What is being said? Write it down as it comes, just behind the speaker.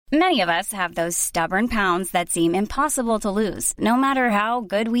Many of us have those stubborn pounds that seem impossible to lose, no matter how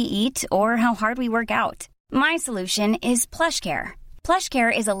good we eat or how hard we work out. My solution is PlushCare.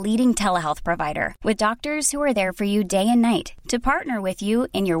 PlushCare is a leading telehealth provider with doctors who are there for you day and night to partner with you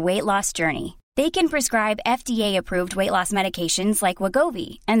in your weight loss journey. They can prescribe FDA-approved weight loss medications like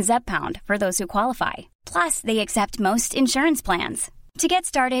Wegovy and Zepbound for those who qualify. Plus, they accept most insurance plans. To get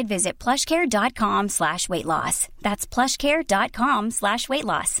started, visit plushcare.com/weightloss. That's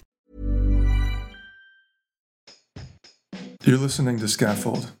plushcare.com/weightloss. You're listening to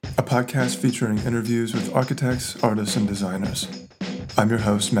Scaffold, a podcast featuring interviews with architects, artists, and designers. I'm your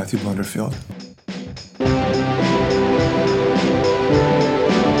host, Matthew Blunderfield.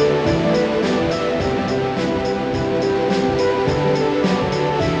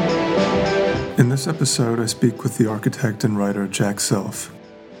 In this episode, I speak with the architect and writer Jack Self.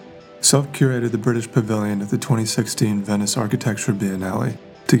 Self curated the British Pavilion at the 2016 Venice Architecture Biennale,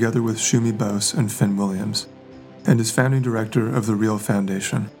 together with Shumi Bose and Finn Williams, and is founding director of the Real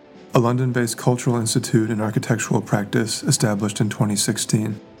Foundation, a London-based cultural institute and architectural practice established in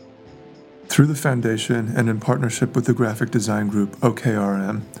 2016. Through the foundation and in partnership with the graphic design group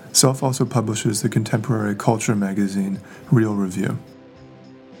OKRM, Self also publishes the contemporary culture magazine Real Review.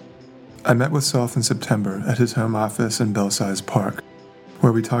 I met with Self in September at his home office in Belsize Park,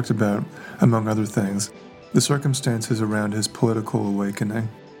 where we talked about, among other things, the circumstances around his political awakening,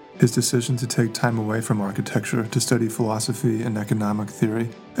 his decision to take time away from architecture to study philosophy and economic theory,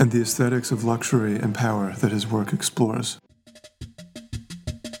 and the aesthetics of luxury and power that his work explores.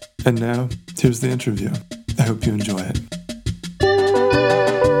 And now, here's the interview. I hope you enjoy it.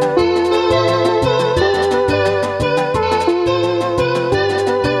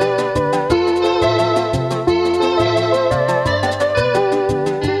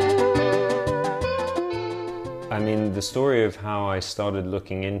 The story of how I started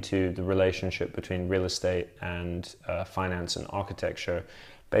looking into the relationship between real estate and finance and architecture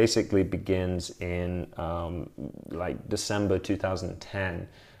basically begins in December 2010.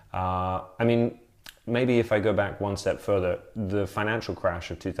 Maybe if I go back one step further, the financial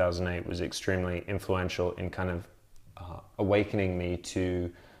crash of 2008 was extremely influential in kind of awakening me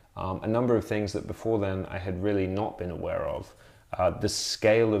to a number of things that before then I had really not been aware of. The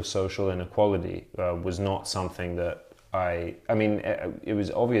scale of social inequality was not something that it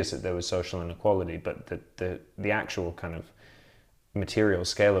was obvious that there was social inequality, but the actual kind of material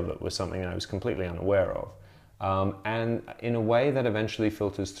scale of it was something I was completely unaware of. And in a way that eventually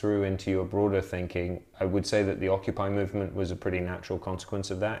filters through into your broader thinking, I would say that the Occupy movement was a pretty natural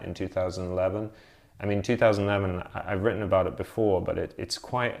consequence of that in 2011. 2011, I've written about it before, but it's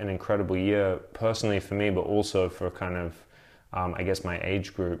quite an incredible year personally for me, but also for kind of, my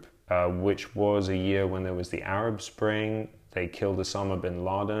age group. Which was a year when there was the Arab Spring, they killed Osama bin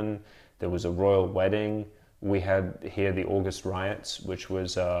Laden, there was a royal wedding, we had here the August riots, which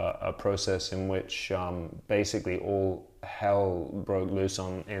was a process in which basically all hell broke loose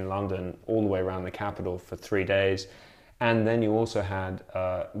in London, all the way around the capital for 3 days. And then you also had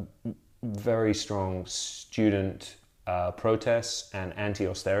very strong student protests and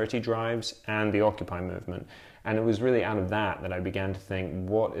anti-austerity drives and the Occupy movement. And it was really out of that I began to think,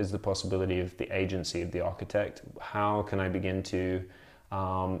 what is the possibility of the agency of the architect? How can I begin to,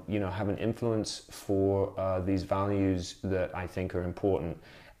 have an influence for these values that I think are important?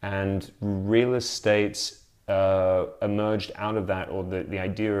 And real estate emerged out of that, or the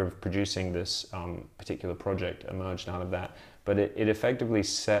idea of producing this particular project emerged out of that. But it effectively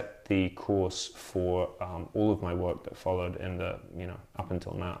set the course for all of my work that followed in the, up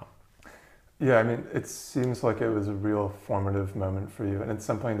until now. Yeah, it seems like it was a real formative moment for you, and it's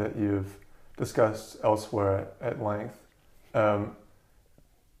something that you've discussed elsewhere at length. And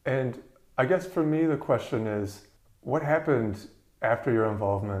I guess for me, the question is, what happened after your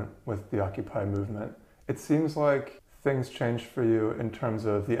involvement with the Occupy movement? It seems like things changed for you in terms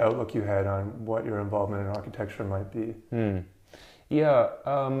of the outlook you had on what your involvement in architecture might be. Yeah,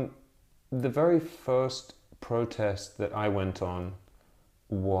 the very first protest that I went on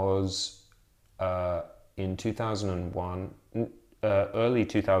was in 2001, early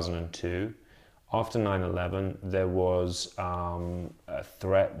 2002, after 9/11, there was a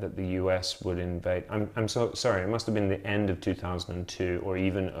threat that the US would invade. I'm so sorry, it must have been the end of 2002 or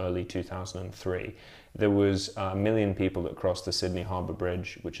even early 2003. There was 1 million people that crossed the Sydney Harbour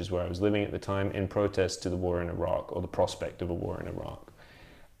Bridge, which is where I was living at the time, in protest to the war in Iraq, or the prospect of a war in Iraq.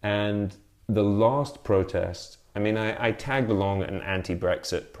 And the last protest, I tagged along an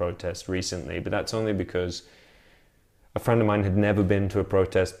anti-Brexit protest recently, but that's only because a friend of mine had never been to a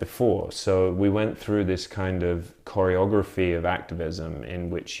protest before. So we went through this kind of choreography of activism in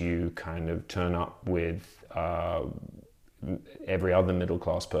which you kind of turn up with every other middle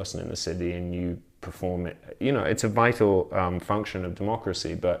class person in the city and you perform it. You know, it's a vital function of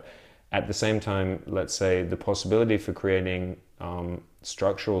democracy, but at the same time, let's say the possibility for creating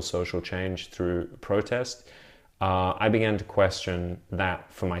structural social change through protest, I began to question that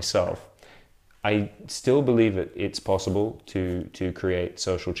for myself. I still believe it's possible to create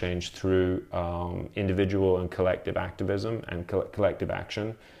social change through individual and collective activism and collective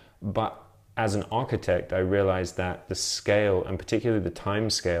action. But as an architect, I realized that the scale, and particularly the time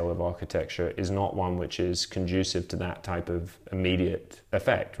scale of architecture, is not one which is conducive to that type of immediate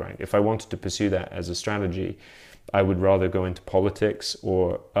effect, right? If I wanted to pursue that as a strategy, I would rather go into politics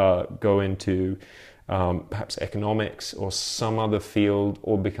or go into perhaps economics or some other field,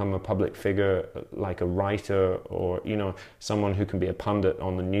 or become a public figure like a writer, or, you know, someone who can be a pundit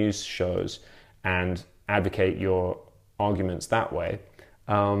on the news shows and advocate your arguments that way.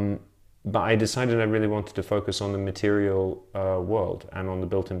 But I decided I really wanted to focus on the material world and on the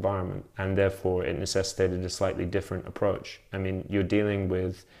built environment, and therefore it necessitated a slightly different approach. I mean, you're dealing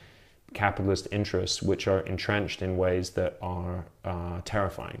with capitalist interests which are entrenched in ways that are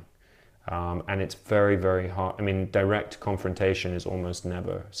terrifying. And it's very, very hard. I mean, direct confrontation is almost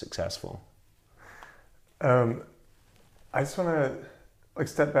never successful. I just want to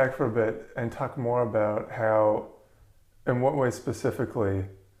step back for a bit and talk more about how, in what way specifically,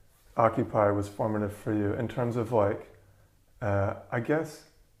 Occupy was formative for you in terms of I guess,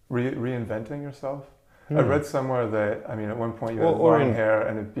 reinventing yourself. I read somewhere that, I mean, at one point you had long hair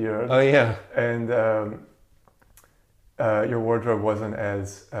and a beard. Oh, yeah. And your wardrobe wasn't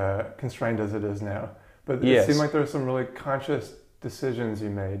as constrained as it is now. But it seemed like there were some really conscious decisions you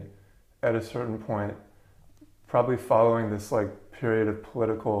made at a certain point, probably following this period of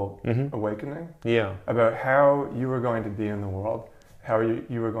political awakening. Yeah. About how you were going to be in the world, how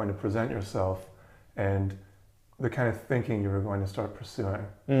you were going to present yourself, and the kind of thinking you were going to start pursuing.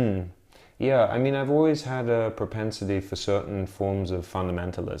 Yeah, I mean, I've always had a propensity for certain forms of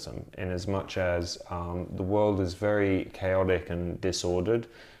fundamentalism, in as much as the world is very chaotic and disordered.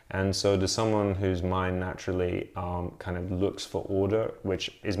 And so to someone whose mind naturally kind of looks for order, which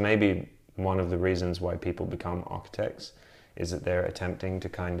is maybe one of the reasons why people become architects, is that they're attempting to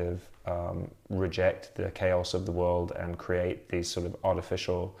kind of reject the chaos of the world and create these sort of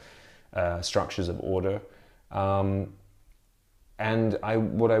artificial structures of order. And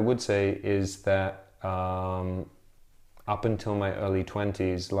what I would say is that up until my early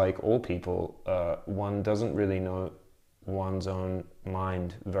 20s, like all people, one doesn't really know one's own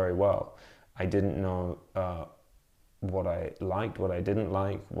mind very well. I didn't know what I liked, what I didn't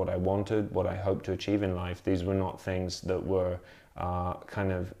like, what I wanted, what I hoped to achieve in life. These were not things that were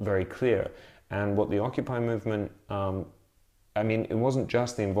kind of very clear. And what the Occupy movement, I mean, it wasn't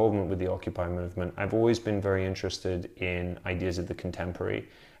just the involvement with the Occupy movement. I've always been very interested in ideas of the contemporary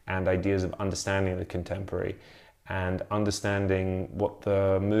and ideas of understanding the contemporary and understanding what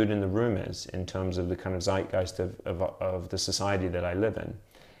the mood in the room is in terms of the kind of zeitgeist of the society that I live in.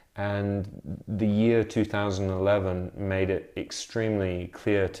 And the year 2011 made it extremely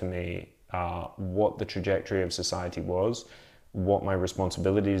clear to me what the trajectory of society was, what my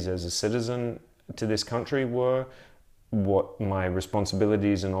responsibilities as a citizen to this country were, what my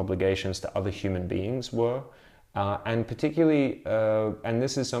responsibilities and obligations to other human beings were, and particularly, and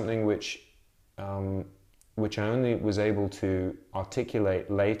this is something which I only was able to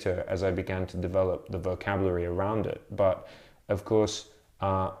articulate later as I began to develop the vocabulary around it. But of course,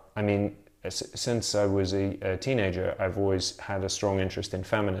 I mean, since I was a teenager, I've always had a strong interest in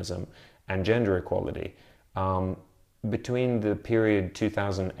feminism and gender equality. Between the period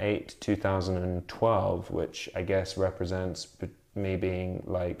 2008-2012, which I guess represents me being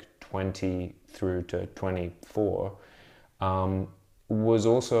 20 through to 24, was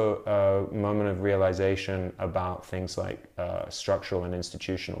also a moment of realization about things like structural and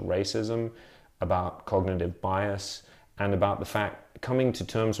institutional racism, about cognitive bias, and about the fact, coming to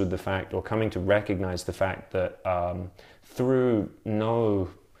terms with the fact, or coming to recognize the fact that through no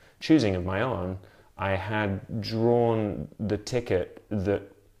choosing of my own, I had drawn the ticket that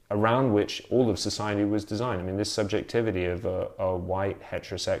around which all of society was designed. I mean, this subjectivity of a white,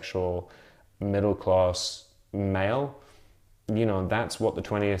 heterosexual, middle-class male, you know, that's what the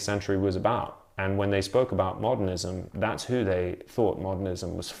 20th century was about. And when they spoke about modernism, that's who they thought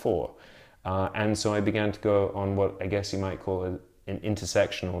modernism was for. And so I began to go on what I guess you might call an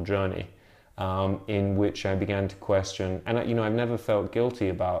intersectional journey. in which I began to question, and I've never felt guilty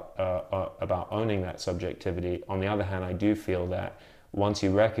about owning that subjectivity. On the other hand, I do feel that once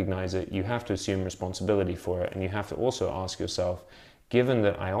you recognize it, you have to assume responsibility for it, and you have to also ask yourself, given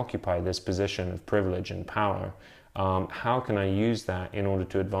that I occupy this position of privilege and power, how can I use that in order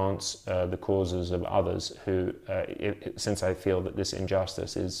to advance the causes of others who, since I feel that this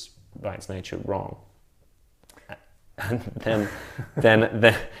injustice is by its nature wrong? And then,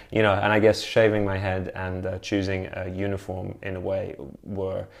 and I guess shaving my head and choosing a uniform in a way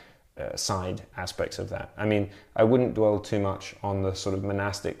were side aspects of that. I mean, I wouldn't dwell too much on the sort of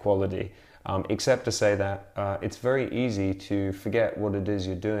monastic quality, except to say that it's very easy to forget what it is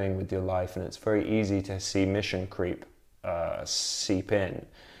you're doing with your life, and it's very easy to see mission creep seep in.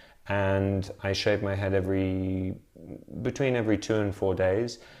 And I shave my head between every 2 and 4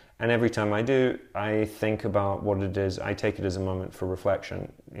 days. And every time I do, I think about what it is. I take it as a moment for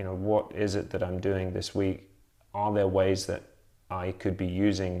reflection. What is it that I'm doing this week? Are there ways that I could be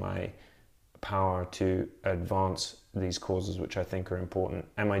using my power to advance these causes which I think are important?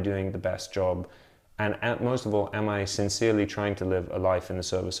 Am I doing the best job? And most of all, am I sincerely trying to live a life in the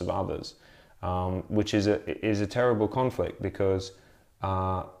service of others? Which is a terrible conflict because,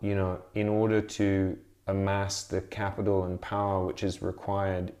 in order to amass the capital and power which is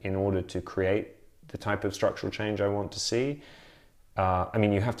required in order to create the type of structural change I want to see,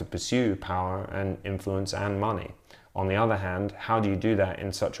 you have to pursue power and influence and money. On the other hand, how do you do that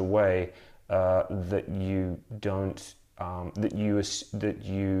in such a way that you don't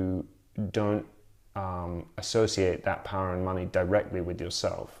associate that power and money directly with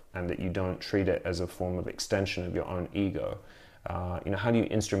yourself, and that you don't treat it as a form of extension of your own ego? How do you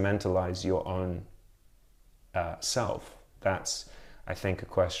instrumentalize your own self? That's, I think, a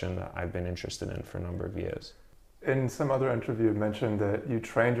question that I've been interested in for a number of years. In some other interview, you mentioned that you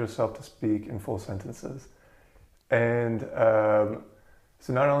trained yourself to speak in full sentences. And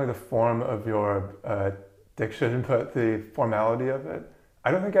so not only the form of your diction, but the formality of it.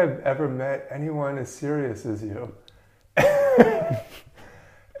 I don't think I've ever met anyone as serious as you.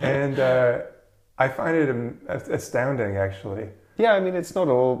 And I find it astounding, actually. Yeah, it's not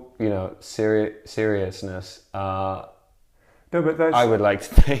all, seriousness. No, but that's... I would like to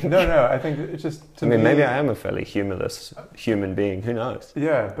think. No, I think it's just... maybe I am a fairly humorless human being, who knows?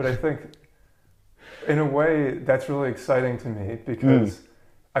 Yeah, but I think, in a way, that's really exciting to me because,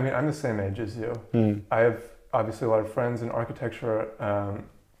 I'm the same age as you. I have, obviously, a lot of friends in architecture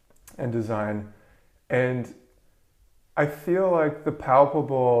and design, and I feel like the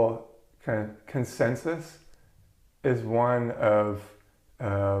palpable kind of consensus is one of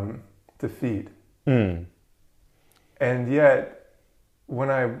defeat. And yet, when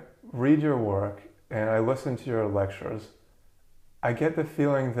I read your work and I listen to your lectures, I get the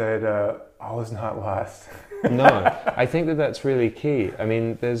feeling that all is not lost. No, I think that's really key.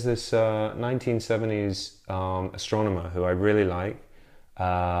 There's this 1970s astronomer who I really like,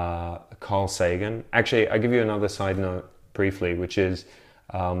 Carl Sagan. Actually, I'll give you another side note briefly, which is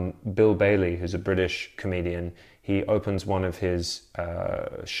Bill Bailey, who's a British comedian. He opens one of his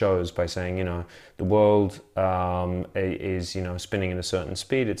shows by saying, the world is, spinning at a certain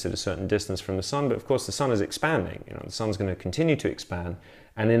speed. It's at a certain distance from the sun, but of course the sun is expanding. The sun's going to continue to expand,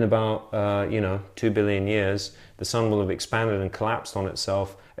 and in about 2 billion years, the sun will have expanded and collapsed on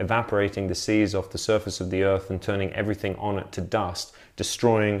itself, evaporating the seas off the surface of the earth and turning everything on it to dust,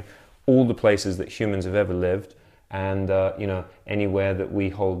 destroying all the places that humans have ever lived, and anywhere that we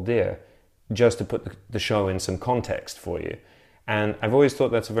hold dear. Just to put the show in some context for you. And I've always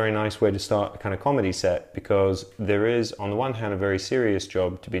thought that's a very nice way to start a kind of comedy set, because there is, on the one hand, a very serious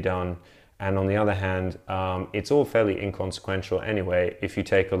job to be done, and on the other hand, it's all fairly inconsequential anyway. If you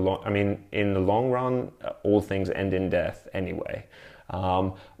take in the long run, all things end in death anyway.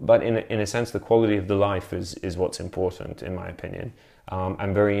 But in a sense, the quality of the life is what's important, in my opinion.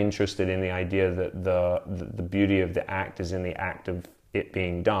 I'm very interested in the idea that the beauty of the act is in the act of it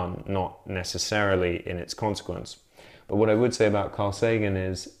being done, not necessarily in its consequence. But what I would say about Carl Sagan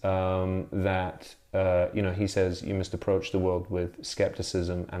is that he says you must approach the world with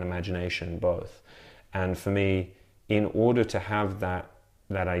skepticism and imagination both. And for me, in order to have that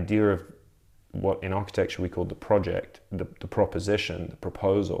idea of what in architecture we call the project, the proposition, the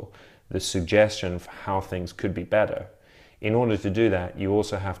proposal, the suggestion for how things could be better, in order to do that, you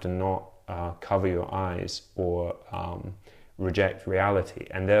also have to not cover your eyes or reject reality.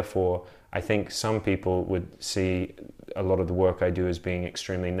 And therefore, I think some people would see a lot of the work I do as being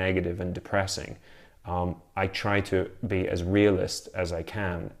extremely negative and depressing. I try to be as realist as I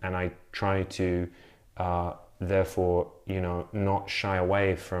can, and I try to therefore not shy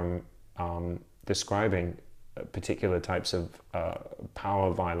away from describing particular types of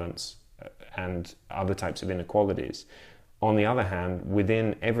power violence and other types of inequalities. On the other hand,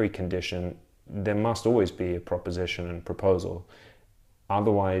 within every condition, there must always be a proposition and proposal.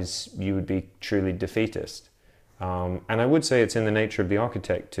 Otherwise, you would be truly defeatist. And I would say it's in the nature of the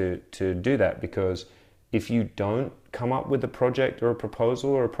architect to do that, because if you don't come up with a project or a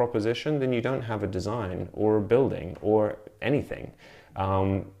proposal or a proposition, then you don't have a design or a building or anything.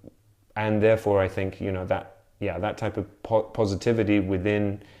 And therefore, I think, that type of positivity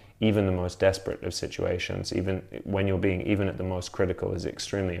within even the most desperate of situations, even when you're being even at the most critical, is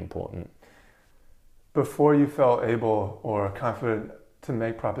extremely important. Before you felt able or confident to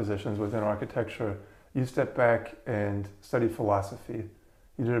make propositions within architecture, you stepped back and studied philosophy.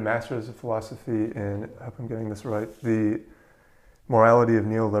 You did a master's of philosophy in, I hope I'm getting this right, the morality of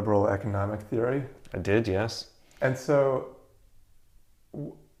neoliberal economic theory. I did, yes. And so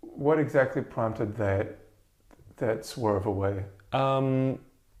what exactly prompted that swerve away?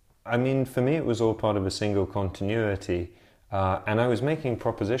 For me, it was all part of a single continuity. And I was making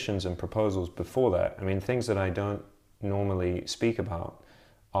propositions and proposals before that. Things that I don't normally speak about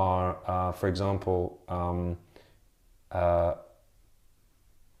are, for example,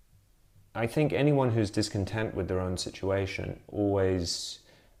 I think anyone who's discontent with their own situation always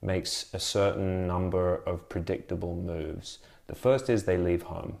makes a certain number of predictable moves. The first is they leave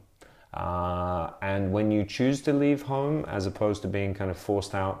home. And when you choose to leave home, as opposed to being kind of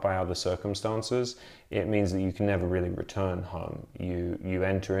forced out by other circumstances, it means that you can never really return home. You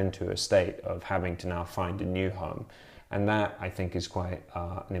enter into a state of having to now find a new home. And that, I think, is quite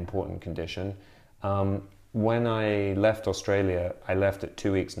an important condition. When I left Australia, I left at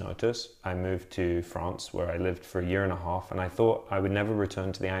 2 weeks' notice. I moved to France, where I lived for a year and a half, and I thought I would never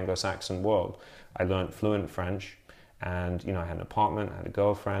return to the Anglo-Saxon world. I learned fluent French, and I had an apartment, I had a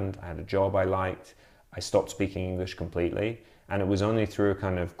girlfriend, I had a job I liked. I stopped speaking English completely, and it was only through a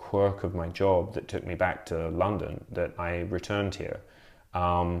kind of quirk of my job that took me back to London that I returned here.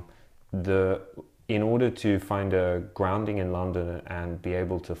 In order to find a grounding in London and be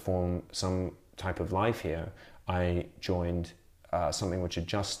able to form some type of life here, I joined something which had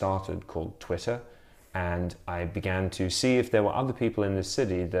just started called Twitter, and I began to see if there were other people in this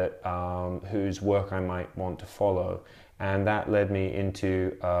city that whose work I might want to follow, and that led me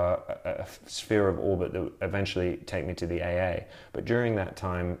into a sphere of orbit that would eventually take me to the AA. But during that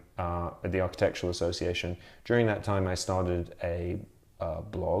time, at the Architectural Association, during that time I started a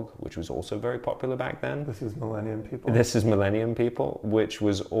blog, which was also very popular back then. This is Millennium People? This is Millennium People, which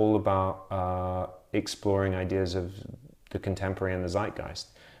was all about exploring ideas of the contemporary and the zeitgeist.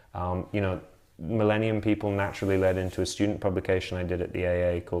 Millennium People naturally led into a student publication I did at the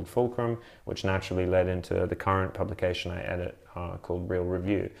AA called Fulcrum, which naturally led into the current publication I edit called Real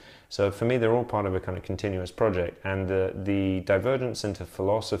Review. So for me, they're all part of a kind of continuous project. And the divergence into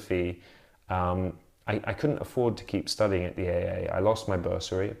philosophy, I couldn't afford to keep studying at the AA. I lost my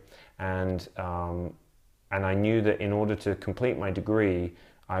bursary, and I knew that in order to complete my degree,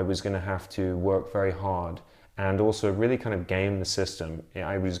 I was going to have to work very hard and also really kind of game the system.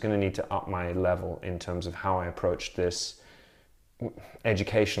 I was going to need to up my level in terms of how I approached this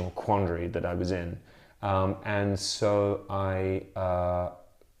educational quandary that I was in. And so I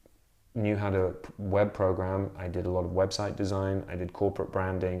knew how to web program. I did a lot of website design. I did corporate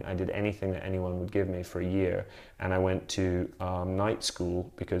branding. I did anything that anyone would give me for a year. And I went to night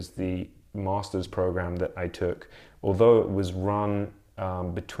school because the master's program that I took, although it was run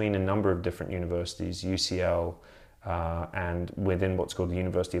between a number of different universities, UCL, and within what's called the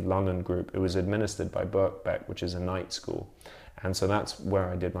University of London group, it was administered by Birkbeck, which is a night school. And so that's where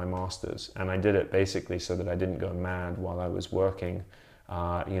I did my master's. And I did it basically so that I didn't go mad while I was working,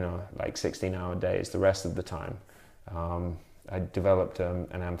 like 16-hour days the rest of the time. I developed an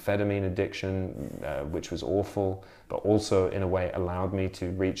amphetamine addiction, which was awful, but also in a way allowed me to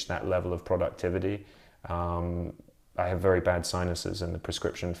reach that level of productivity. I have very bad sinuses, and the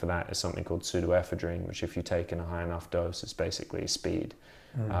prescription for that is something called pseudoephedrine, which if you take in a high enough dose is basically speed.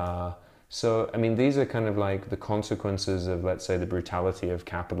 So, these are kind of like the consequences of, let's say, the brutality of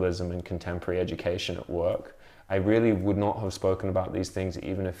capitalism and contemporary education at work. I really would not have spoken about these things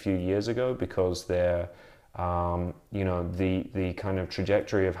even a few years ago because they're, the kind of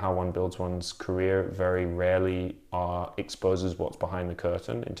trajectory of how one builds one's career very rarely exposes what's behind the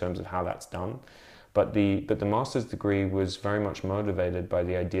curtain in terms of how that's done. But the master's degree was very much motivated by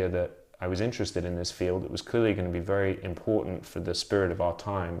the idea that I was interested in this field. It was clearly going to be very important for the spirit of our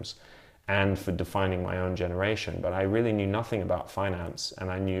times and for defining my own generation. But I really knew nothing about finance,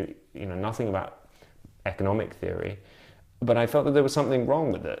 and I knew nothing about economic theory. But I felt that there was something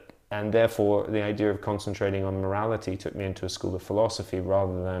wrong with it. and therefore the idea of concentrating on morality took me into a school of philosophy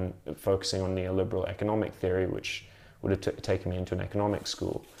rather than focusing on neoliberal economic theory, which would have taken me into an economics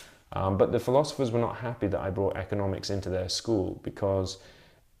school. But the philosophers were not happy that I brought economics into their school, because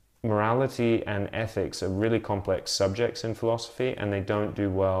morality and ethics are really complex subjects in philosophy, and they don't do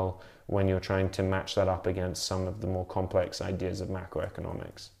well when you're trying to match that up against some of the more complex ideas of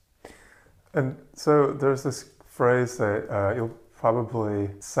macroeconomics. And so there's this phrase that you'll probably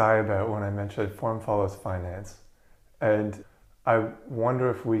sigh about when I mentioned form follows finance. And I wonder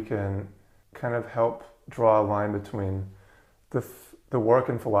if we can kind of help draw a line between the work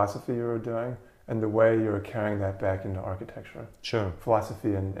in philosophy you were doing and the way you're carrying that back into architecture. Sure.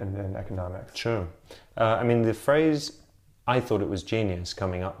 Philosophy and economics. Sure. I mean, the phrase, I thought it was genius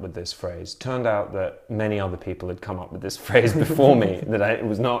coming up with this phrase. Turned out that many other people had come up with this phrase before me, that it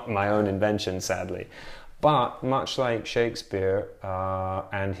was not my own invention, sadly. But much like Shakespeare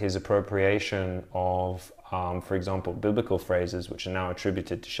and his appropriation of, for example, biblical phrases, which are now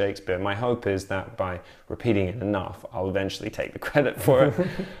attributed to Shakespeare, my hope is that by repeating it enough, I'll eventually take the credit for it.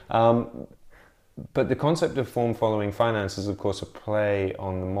 But the concept of form-following finance is, of course, a play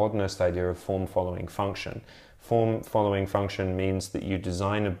on the modernist idea of form-following function. Form-following function means that you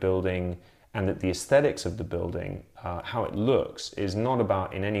design a building and that the aesthetics of the building, how it looks, is not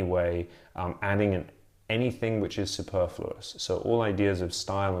about in any way adding anything which is superfluous. So all ideas of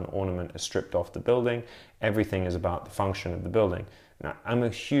style and ornament are stripped off the building. Everything is about the function of the building. Now, I'm a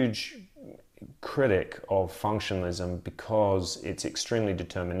huge critic of functionalism because it's extremely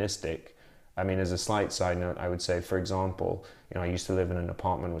deterministic. I mean, as a slight side note, I would say, for example, I used to live in an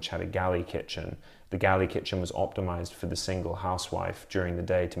apartment which had a galley kitchen. The galley kitchen was optimized for the single housewife during the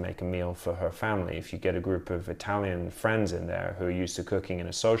day to make a meal for her family. If you get a group of Italian friends in there who are used to cooking in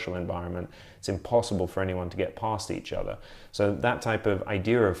a social environment, it's impossible for anyone to get past each other. So that type of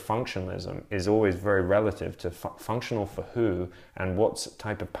idea of functionalism is always very relative to functional for who and what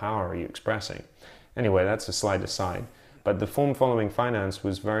type of power are you expressing. Anyway, that's a slight aside. But the form-following finance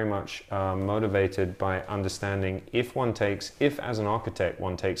was very much motivated by understanding if as an architect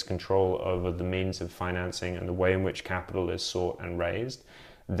one takes control over the means of financing and the way in which capital is sought and raised,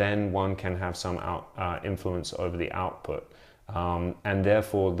 then one can have some influence over the output. And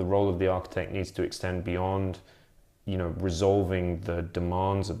therefore the role of the architect needs to extend beyond resolving the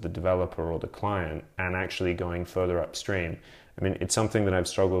demands of the developer or the client and actually going further upstream. I mean, it's something that I've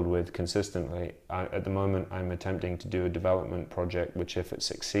struggled with consistently. At the moment, I'm attempting to do a development project, which if it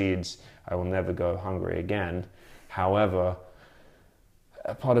succeeds, I will never go hungry again. However,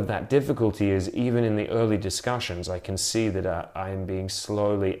 a part of that difficulty is even in the early discussions, I can see that I am being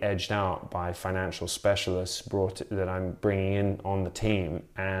slowly edged out by financial specialists that I'm bringing in on the team,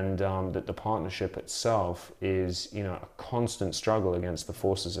 and that the partnership itself is, a constant struggle against the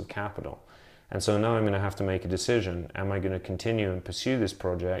forces of capital. And so now I'm going to have to make a decision. Am I going to continue and pursue this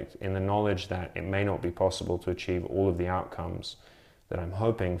project in the knowledge that it may not be possible to achieve all of the outcomes that I'm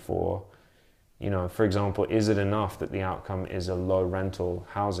hoping for? For example, is it enough that the outcome is a low rental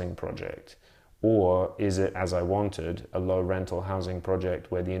housing project? Or is it, as I wanted, a low rental housing project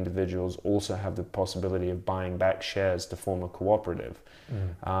where the individuals also have the possibility of buying back shares to form a cooperative?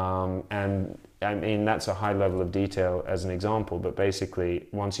 And I mean, that's a high level of detail as an example, but basically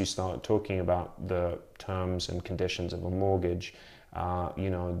once you start talking about the terms and conditions of a mortgage,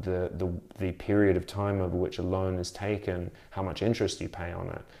 the period of time over which a loan is taken, how much interest you pay on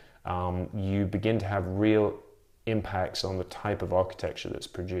it, you begin to have real impacts on the type of architecture that's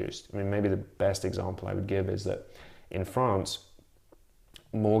produced. I mean, maybe the best example I would give is that in France,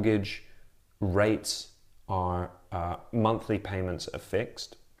 mortgage rates are monthly payments are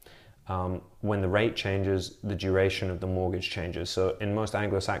fixed. When the rate changes, the duration of the mortgage changes. So in most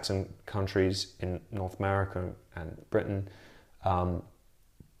Anglo-Saxon countries in North America and Britain,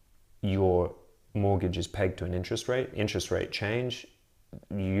 your mortgage is pegged to an interest rate. Interest rate change.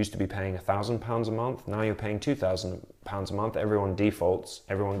 You used to be paying £1,000 a month. Now you're paying £2,000 a month. Everyone defaults.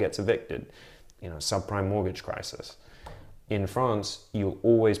 Everyone gets evicted. Subprime mortgage crisis. In France, you'll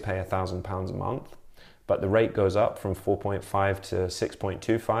always pay £1,000 a month, but the rate goes up from 4.5 to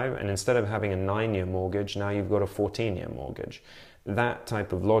 6.25, and instead of having a 9-year mortgage, now you've got a 14-year mortgage. That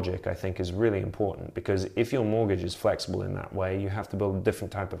type of logic, I think, is really important, because if your mortgage is flexible in that way, you have to build a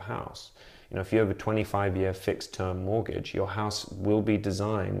different type of house. If you have a 25-year fixed-term mortgage, your house will be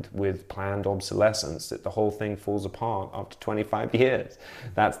designed with planned obsolescence, that the whole thing falls apart after 25 years.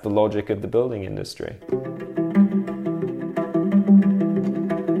 That's the logic of the building industry.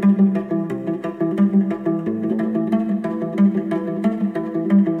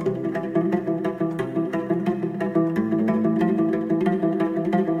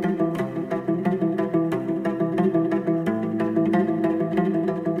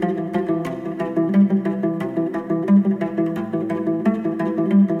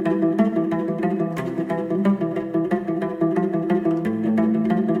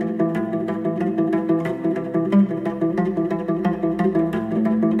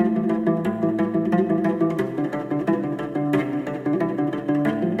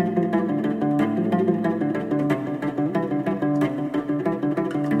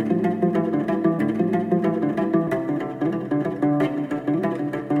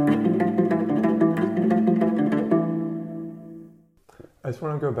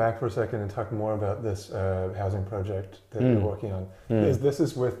 to go back for a second and talk more about this housing project that you're working on. This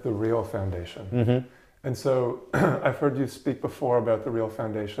is with the Real Foundation. Mm-hmm. And so I've heard you speak before about the Real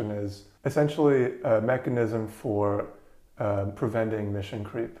Foundation is essentially a mechanism for preventing mission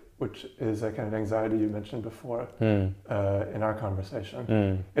creep, which is a kind of anxiety you mentioned before in our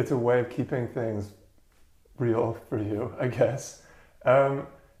conversation. It's a way of keeping things real for you, I guess.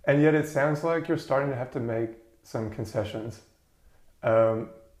 And yet it sounds like you're starting to have to make some concessions,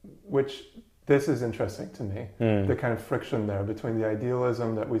 which this is interesting to me, the kind of friction there between the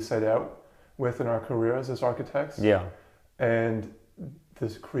idealism that we set out with in our careers as architects and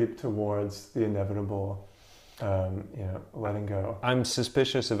this creep towards the inevitable, letting go. I'm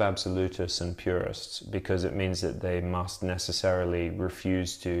suspicious of absolutists and purists because it means that they must necessarily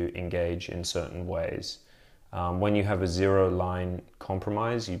refuse to engage in certain ways. When you have a zero-line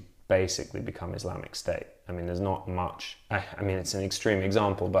compromise, you basically become Islamic State. I mean, there's not much. I mean, it's an extreme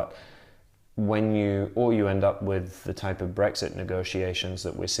example, but you end up with the type of Brexit negotiations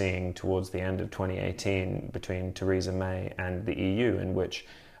that we're seeing towards the end of 2018 between Theresa May and the EU, in which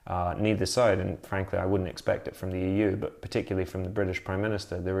neither side, and frankly I wouldn't expect it from the EU, but particularly from the British Prime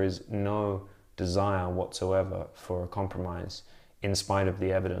Minister, there is no desire whatsoever for a compromise, in spite of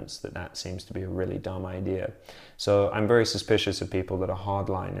the evidence that seems to be a really dumb idea. So I'm very suspicious of people that are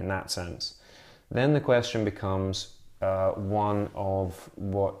hardline in that sense. Then the question becomes one of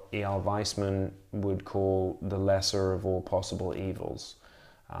what E.L. Weissman would call the lesser of all possible evils.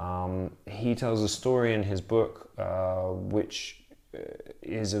 He tells a story in his book which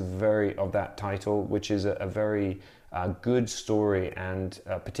is of that title, which is a very good story, and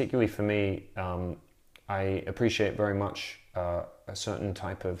particularly for me, I appreciate very much a certain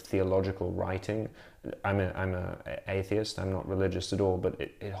type of theological writing. I'm an atheist, I'm not religious at all, but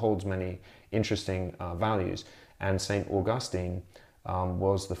it holds many interesting values. And St. Augustine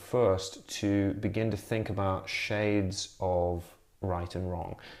was the first to begin to think about shades of right and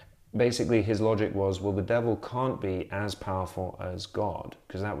wrong. Basically, his logic was, well, the devil can't be as powerful as God,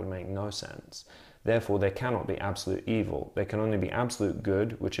 because that would make no sense. Therefore, there cannot be absolute evil. There can only be absolute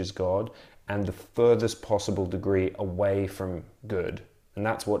good, which is God, and the furthest possible degree away from good. And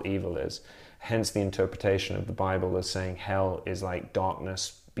that's what evil is. Hence the interpretation of the Bible as saying hell is like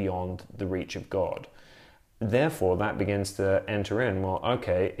darkness beyond the reach of God. Therefore, that begins to enter in, well,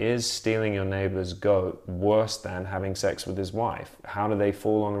 okay, is stealing your neighbor's goat worse than having sex with his wife? How do they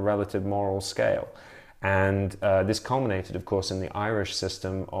fall on a relative moral scale? And this culminated, of course, in the Irish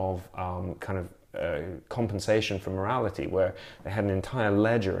system of compensation for morality, where they had an entire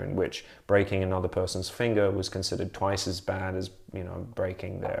ledger in which breaking another person's finger was considered twice as bad as,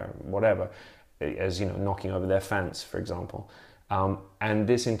 breaking their whatever, as, knocking over their fence, for example. And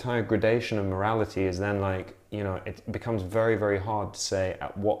this entire gradation of morality is then it becomes very, very hard to say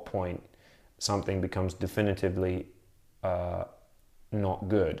at what point something becomes definitively not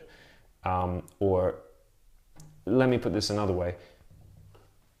good. Or let me put this another way.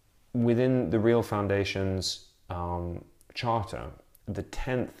 Within the Real Foundation's charter, the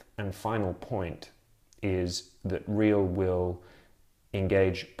 10th and final point is that Real will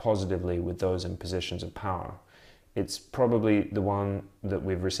engage positively with those in positions of power. It's probably the one that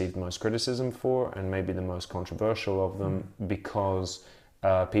we've received most criticism for, and maybe the most controversial of them, because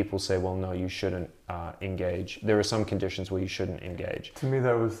people say, well, no, you shouldn't engage. There are some conditions where you shouldn't engage. To me,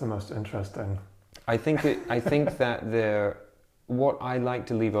 that was the most interesting. I think that what I like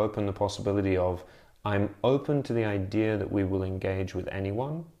to leave open the possibility of, I'm open to the idea that we will engage with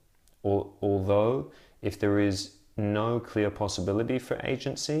anyone, although if there is no clear possibility for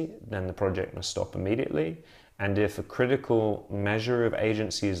agency, then the project must stop immediately. And if a critical measure of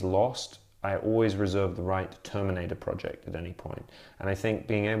agency is lost, I always reserve the right to terminate a project at any point. And I think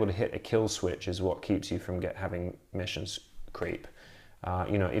being able to hit a kill switch is what keeps you from having missions creep.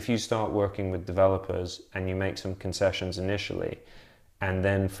 If you start working with developers and you make some concessions initially, and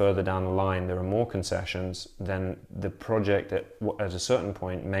then further down the line there are more concessions, then the project at a certain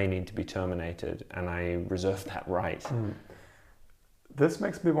point may need to be terminated, and I reserve that right. This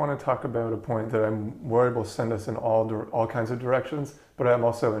makes me want to talk about a point that I'm worried will send us in all kinds of directions, but I'm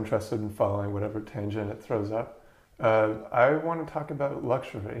also interested in following whatever tangent it throws up. I want to talk about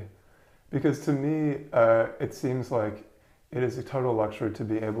luxury, because to me it seems like it is a total luxury to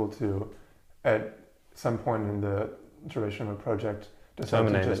be able to, at some point in the duration of a project, decide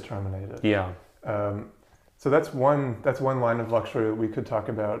to just terminate it. Yeah. So that's one line of luxury that we could talk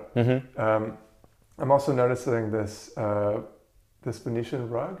about. Mm-hmm. I'm also noticing this Venetian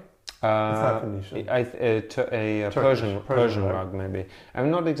rug. It's not Venetian. A Persian rug, maybe.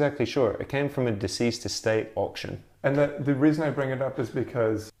 I'm not exactly sure. It came from a deceased estate auction. And the reason I bring it up is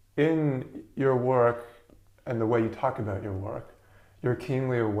because in your work and the way you talk about your work, you're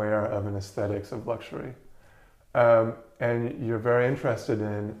keenly aware of an aesthetics of luxury. And you're very interested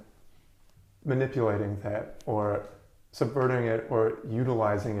in manipulating that or subverting it or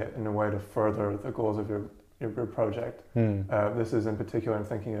utilizing it in a way to further the goals of your project. This is in particular, I'm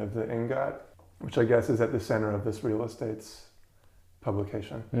thinking of the Ingot, which I guess is at the center of this real estate's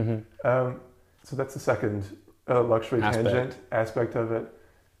publication. So that's the second luxury tangent aspect of it.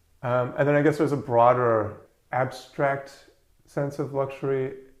 And then I guess there's a broader abstract sense of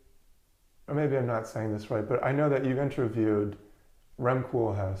luxury, or maybe I'm not saying this right, but I know that you've interviewed Rem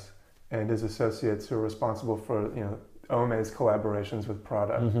Koolhaas and his associates who are responsible for, Ome's collaborations with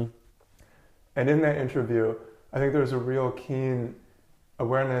Prada. And in that interview, I think there's a real keen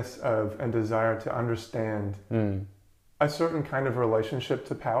awareness of and desire to understand a certain kind of relationship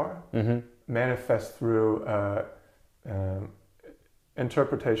to power manifest through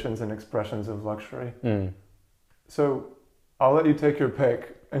interpretations and expressions of luxury. So I'll let you take your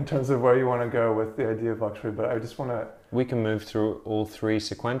pick in terms of where you want to go with the idea of luxury, but I just want to... We can move through all three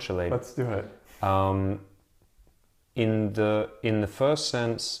sequentially. Let's do it. In the first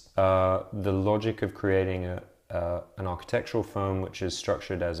sense, the logic of creating an architectural firm which is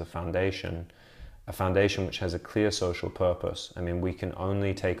structured as a foundation which has a clear social purpose. I mean, we can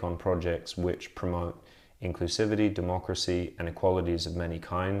only take on projects which promote inclusivity, democracy, and equalities of many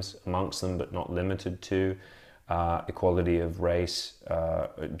kinds, amongst them but not limited to equality of race,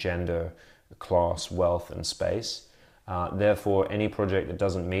 gender, class, wealth, and space. Therefore, any project that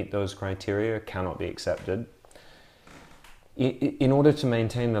doesn't meet those criteria cannot be accepted. In order to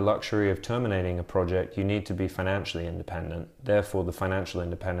maintain the luxury of terminating a project, you need to be financially independent. Therefore, the financial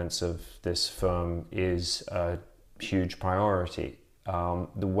independence of this firm is a huge priority.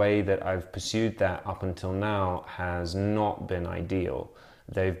 The way that I've pursued that up until now has not been ideal.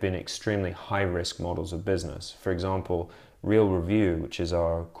 They've been extremely high-risk models of business. For example, Real Review, which is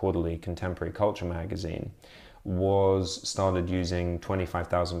our quarterly contemporary culture magazine, was started using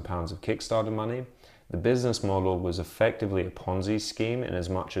 £25,000 of Kickstarter money. The business model was effectively a Ponzi scheme in as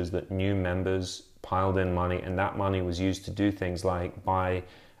much as that new members piled in money, and that money was used to do things like buy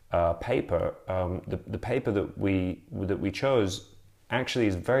paper. The paper that we chose actually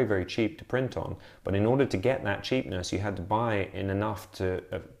is very, very cheap to print on, but in order to get that cheapness, you had to buy in enough to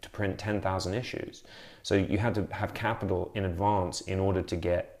print 10,000 issues. So you had to have capital in advance in order to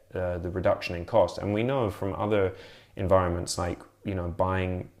get the reduction in cost. And we know from other environments, like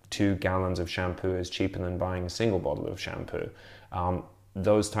buying 2 gallons of shampoo is cheaper than buying a single bottle of shampoo.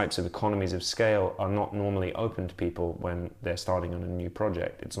 Those types of economies of scale are not normally open to people when they're starting on a new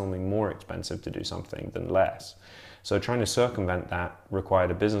project. It's normally more expensive to do something than less. So trying to circumvent that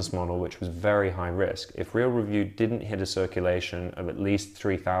required a business model which was very high risk. If Real Review didn't hit a circulation of at least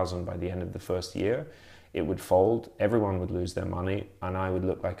 3,000 by the end of the first year, it would fold, everyone would lose their money, and I would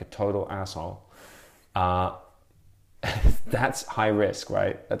look like a total asshole. That's high risk,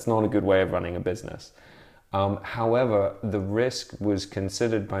 right? That's not a good way of running a business. However, the risk was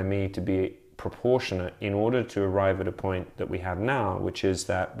considered by me to be proportionate in order to arrive at a point that we have now, which is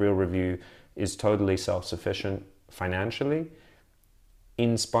that Real Review is totally self-sufficient financially.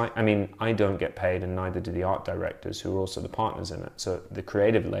 I don't get paid, and neither do the art directors, who are also the partners in it. So the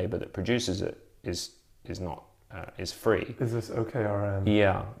creative labor that produces it is free. Is this OKRM?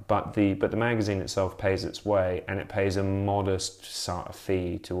 Yeah, but the magazine itself pays its way, and it pays a modest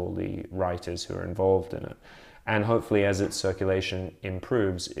fee to all the writers who are involved in it. And hopefully, as its circulation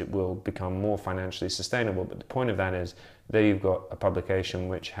improves, it will become more financially sustainable. But the point of that is, there you've got a publication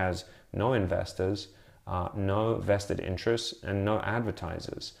which has no investors, no vested interests, and no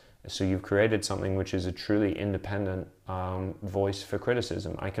advertisers. So you've created something which is a truly independent voice for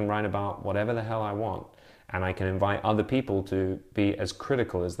criticism. I can write about whatever the hell I want, and I can invite other people to be as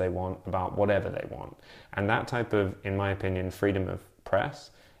critical as they want about whatever they want. And that type of, in my opinion, freedom of press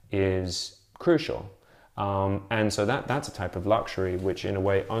is crucial. And so that's a type of luxury which in a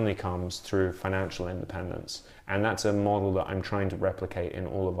way only comes through financial independence. And that's a model that I'm trying to replicate in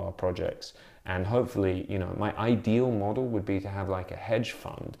all of our projects. And hopefully, my ideal model would be to have like a hedge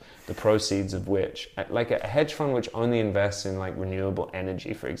fund, the proceeds of which, like a hedge fund which only invests in like renewable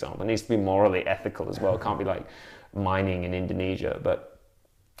energy, for example. It needs to be morally ethical as well. It can't be like mining in Indonesia, but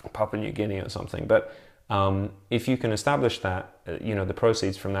Papua New Guinea or something. But if you can establish that, the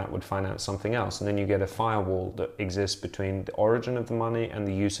proceeds from that would finance something else. And then you get a firewall that exists between the origin of the money and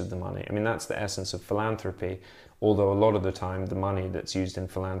the use of the money. I mean, that's the essence of philanthropy. Although a lot of the time the money that's used in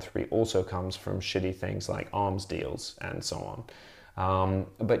philanthropy also comes from shitty things like arms deals and so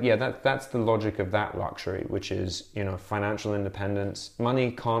But yeah, that's the logic of that luxury, which is, financial independence.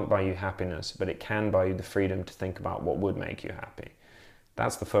 Money can't buy you happiness, but it can buy you the freedom to think about what would make you happy.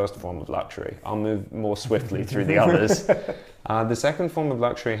 That's the first form of luxury. I'll move more swiftly through the others. The second form of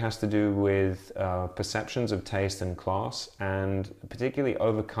luxury has to do with perceptions of taste and class, and particularly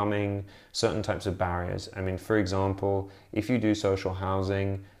overcoming certain types of barriers. I mean, for example, if you do social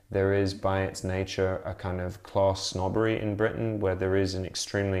housing, there is by its nature a kind of class snobbery in Britain, where there is an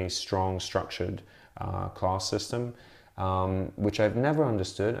extremely strong structured class system. Which I've never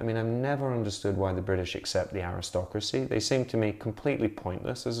understood. I mean, I've never understood why the British accept the aristocracy. They seem to me completely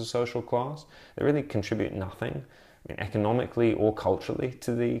pointless as a social class. They really contribute nothing, economically or culturally,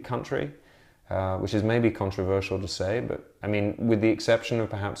 to the country, which is maybe controversial to say, but I mean, with the exception of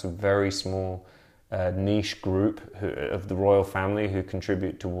perhaps a very small niche group of the royal family who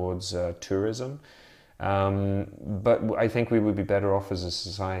contribute towards tourism. But I think we would be better off as a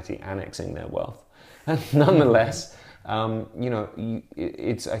society annexing their wealth. Nonetheless,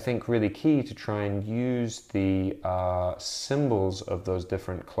 it's, I think, really key to try and use the symbols of those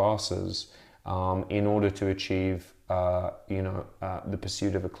different classes in order to achieve, the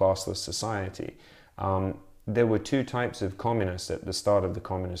pursuit of a classless society. There were two types of communists at the start of the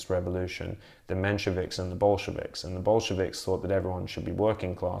communist revolution, the Mensheviks and the Bolsheviks. And the Bolsheviks thought that everyone should be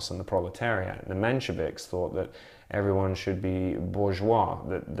working class and the proletariat. And the Mensheviks thought that everyone should be bourgeois,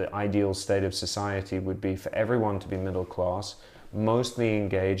 that the ideal state of society would be for everyone to be middle class, mostly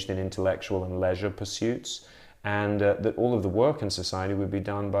engaged in intellectual and leisure pursuits, and that all of the work in society would be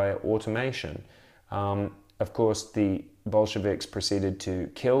done by automation. Of course, the Bolsheviks proceeded to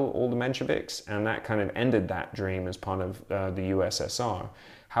kill all the Mensheviks, and that kind of ended that dream as part of the USSR.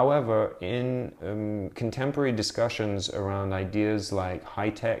 However, in contemporary discussions around ideas like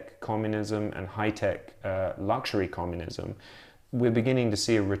high-tech communism and high-tech luxury communism, we're beginning to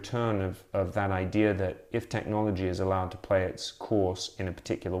see a return of that idea that if technology is allowed to play its course in a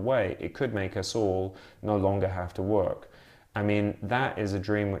particular way, it could make us all no longer have to work. I mean, that is a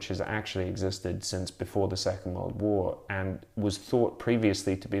dream which has actually existed since before the Second World War and was thought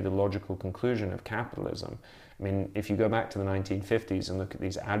previously to be the logical conclusion of capitalism. I mean, if you go back to the 1950s and look at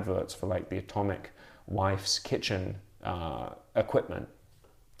these adverts for like the Atomic Wife's kitchen equipment,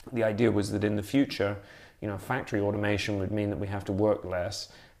 the idea was that in the future, factory automation would mean that we have to work less,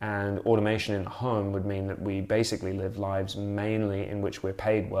 and automation in the home would mean that we basically live lives mainly in which we're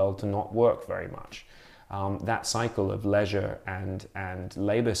paid well to not work very much. That cycle of leisure and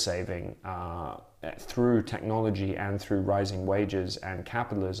labor saving through technology and through rising wages and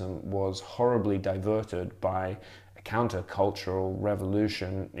capitalism was horribly diverted by a countercultural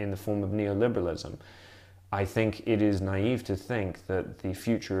revolution in the form of neoliberalism. I think it is naive to think that the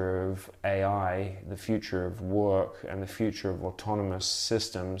future of AI, the future of work, and the future of autonomous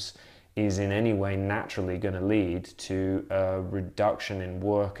systems is in any way naturally going to lead to a reduction in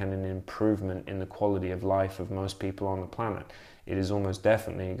work and an improvement in the quality of life of most people on the planet. It is almost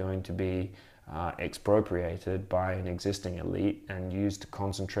definitely going to be expropriated by an existing elite and used to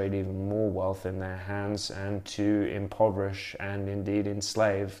concentrate even more wealth in their hands and to impoverish and indeed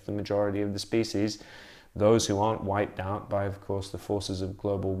enslave the majority of the species, those who aren't wiped out by, of course, the forces of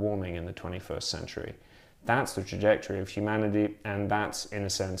global warming in the 21st century. That's the trajectory of humanity, and that's, in a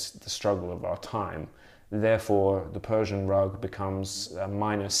sense, the struggle of our time. Therefore, the Persian rug becomes a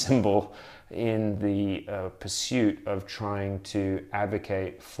minor symbol in the pursuit of trying to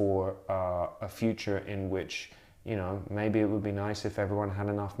advocate for a future in which, maybe it would be nice if everyone had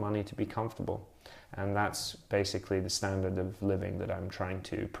enough money to be comfortable. And that's basically the standard of living that I'm trying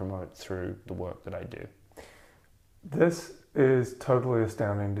to promote through the work that I do. This is totally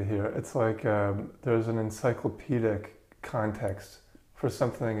astounding to hear. It's like there's an encyclopedic context for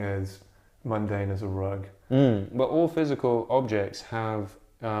something as mundane as a rug. But all physical objects have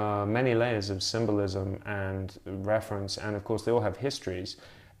many layers of symbolism and reference, and of course they all have histories.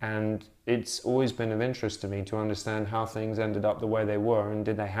 And it's always been of interest to me to understand how things ended up the way they were, and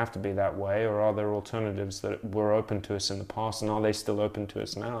did they have to be that way, or are there alternatives that were open to us in the past, and are they still open to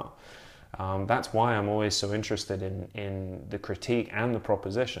us now? That's why I'm always so interested in the critique and the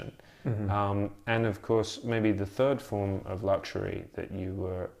proposition. Mm-hmm. And of course, maybe the third form of luxury that you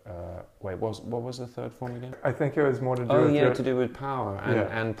were... what was the third form again? I think it was more to do with... to do with power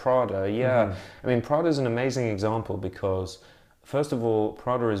and Prada, yeah. Mm-hmm. I mean, Prada is an amazing example because, first of all,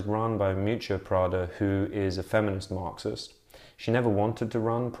 Prada is run by Miuccia Prada, who is a feminist Marxist. She never wanted to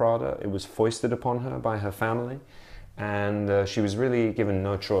run Prada. It was foisted upon her by her family, and she was really given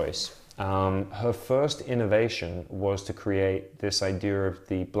no choice. Her first innovation was to create this idea of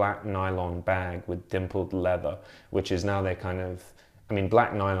the black nylon bag with dimpled leather, which is now their kind of,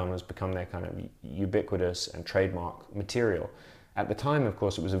 black nylon has become their kind of ubiquitous and trademark material. At the time, of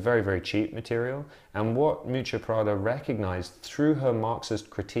course, it was a very, very cheap material, and what Miuccia Prada recognized through her Marxist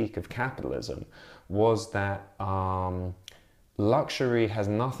critique of capitalism was that luxury has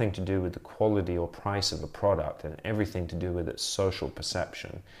nothing to do with the quality or price of a product and everything to do with its social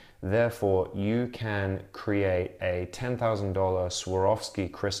perception. Therefore, you can create a $10,000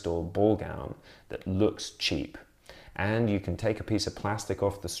 Swarovski crystal ball gown that looks cheap. And you can take a piece of plastic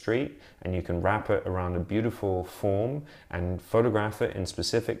off the street and you can wrap it around a beautiful form and photograph it in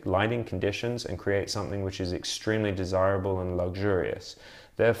specific lighting conditions and create something which is extremely desirable and luxurious.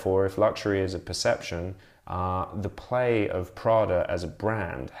 Therefore, if luxury is a perception, the play of Prada as a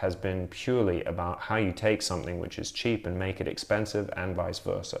brand has been purely about how you take something which is cheap and make it expensive, and vice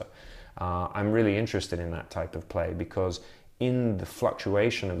versa. I'm really interested in that type of play because in the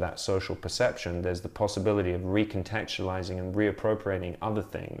fluctuation of that social perception, there's the possibility of recontextualizing and reappropriating other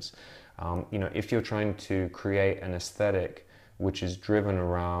things. If you're trying to create an aesthetic which is driven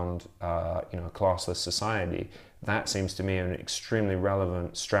around a classless society, that seems to me an extremely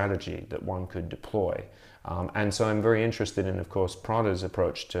relevant strategy that one could deploy. And so I'm very interested in, of course, Prada's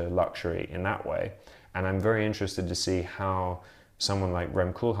approach to luxury in that way. And I'm very interested to see how someone like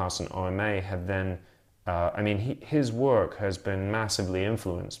Rem Koolhaas and OMA have then, his work has been massively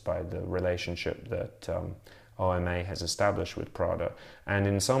influenced by the relationship that OMA has established with Prada. And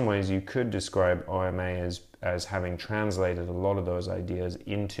in some ways you could describe OMA as having translated a lot of those ideas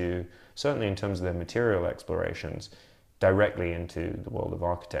into, certainly in terms of their material explorations, directly into the world of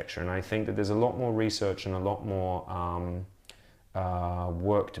architecture. And I think that there's a lot more research and a lot more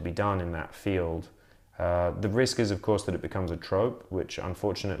work to be done in that field. The risk is, of course, that it becomes a trope, which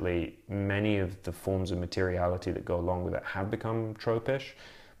unfortunately many of the forms of materiality that go along with it have become tropish.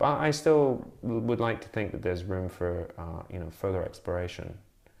 But I still would like to think that there's room for further exploration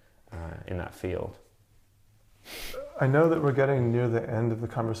in that field. I know that we're getting near the end of the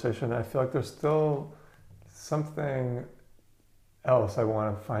conversation. I feel like there's still something else I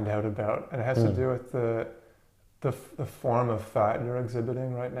want to find out about, and it has to do with the form of thought you're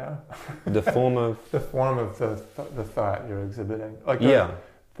exhibiting right now. The form of the thought you're exhibiting.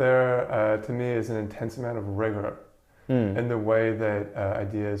 There to me is an intense amount of rigor in the way that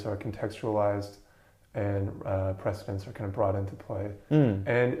ideas are contextualized and precedents are kind of brought into play. And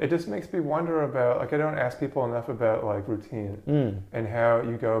it just makes me wonder about, I don't ask people enough about routine and how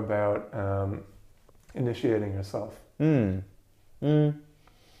you go about initiating yourself.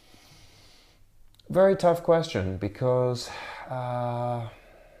 Very tough question, because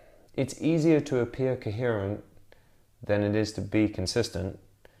it's easier to appear coherent than it is to be consistent.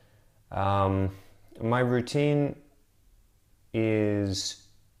 My routine is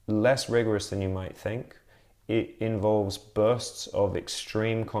less rigorous than you might think. It involves bursts of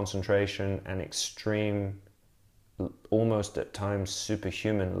extreme concentration and extreme, almost at times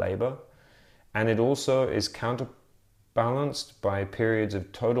superhuman labor. And it also is counterbalanced by periods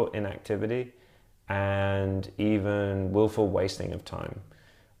of total inactivity and even willful wasting of time.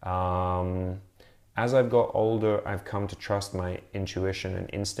 As I've got older, I've come to trust my intuition and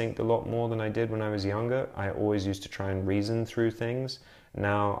instinct a lot more than I did when I was younger. I always used to try and reason through things.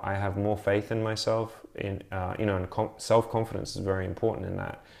 Now I have more faith in myself, and self-confidence is very important in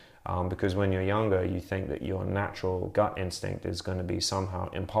that. Because when you're younger, you think that your natural gut instinct is going to be somehow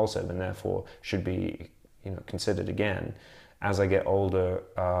impulsive and therefore should be, considered again. As I get older,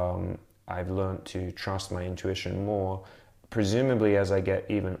 I've learned to trust my intuition more. Presumably, as I get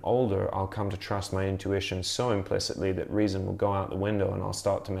even older, I'll come to trust my intuition so implicitly that reason will go out the window and I'll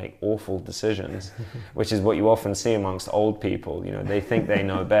start to make awful decisions, which is what you often see amongst old people. They think they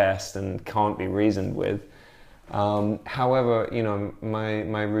know best and can't be reasoned with. However,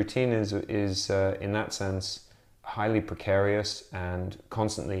 my routine is in that sense highly precarious and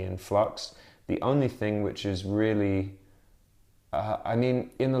constantly in flux. The only thing which is really,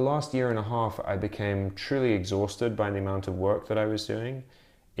 in the last year and a half, I became truly exhausted by the amount of work that I was doing.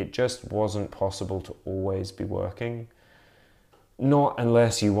 It just wasn't possible to always be working. Not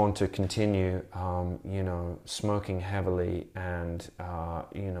unless you want to continue, smoking heavily and,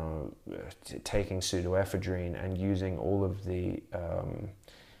 taking pseudoephedrine and using all of the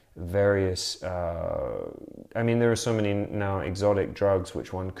various, there are so many now exotic drugs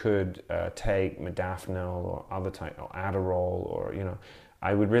which one could take, modafinil or other type, or Adderall, or,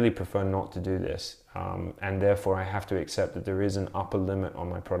 I would really prefer not to do this. And therefore I have to accept that there is an upper limit on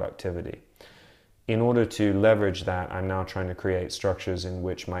my productivity. in order to leverage that, I'm now trying to create structures in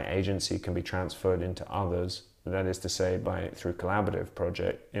which my agency can be transferred into others. That is to say, through collaborative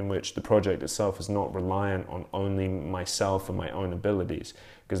project, in which the project itself is not reliant on only myself and my own abilities,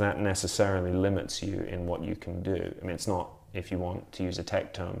 because that necessarily limits you in what you can do. I mean, it's not, if you want to use a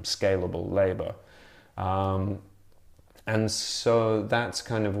tech term, scalable labor. And so that's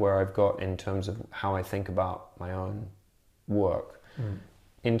kind of where I've got in terms of how I think about my own work.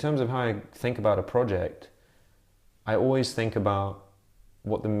 In terms of how I think about a project, I always think about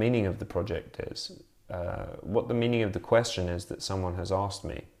what the meaning of the project is, what the meaning of the question is that someone has asked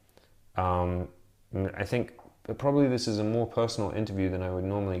me. I think probably this is a more personal interview than I would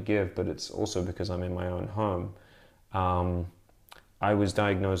normally give, but it's also because I'm in my own home. I was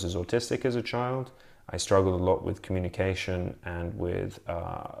diagnosed as autistic as a child. I struggled a lot with communication and with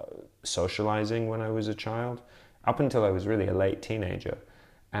socializing when I was a child, up until I was really a late teenager.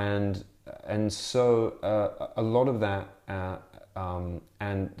 And so a lot of that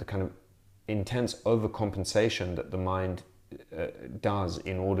and the kind of intense overcompensation that the mind does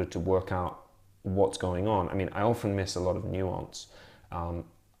in order to work out what's going on. I mean, I often miss a lot of nuance.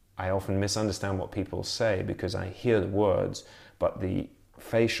 I often misunderstand what people say because I hear the words, but the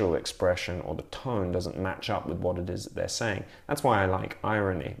facial expression or the tone doesn't match up with what it is that they're saying. That's why I like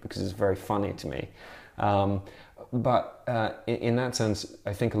irony, because it's very funny to me. But in that sense,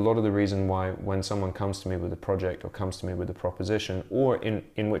 I think a lot of the reason why when someone comes to me with a project or comes to me with a proposition, or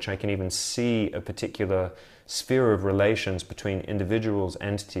in which I can even see a particular sphere of relations between individuals,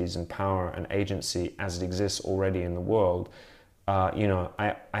 entities, and power and agency as it exists already in the world,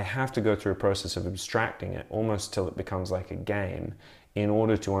 I have to go through a process of abstracting it almost till it becomes like a game in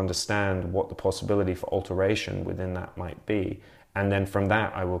order to understand what the possibility for alteration within that might be. And then from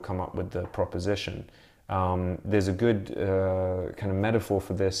that, I will come up with the proposition. There's a good kind of metaphor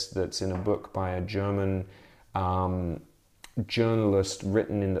for this that's in a book by a German journalist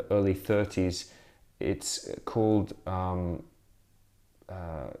written in the early 30s. It's called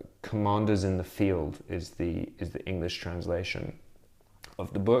Commanders in the Field is the English translation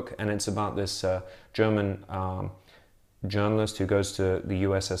of the book, and it's about this German journalist who goes to the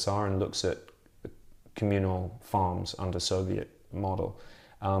USSR and looks at communal farms under Soviet model.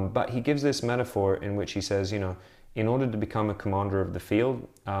 But he gives this metaphor in which he says, in order to become a commander of the field,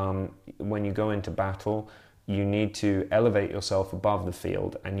 when you go into battle, you need to elevate yourself above the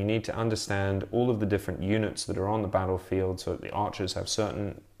field, and you need to understand all of the different units that are on the battlefield, so that the archers have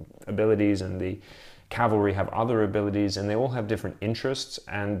certain abilities and the cavalry have other abilities, and they all have different interests,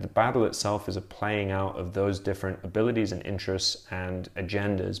 and the battle itself is a playing out of those different abilities and interests and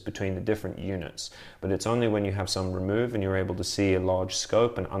agendas between the different units. But it's only when you have some remove and you're able to see a large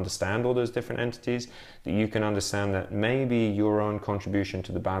scope and understand all those different entities that you can understand that maybe your own contribution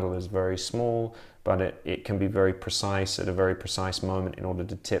to the battle is very small, but it can be very precise at a very precise moment in order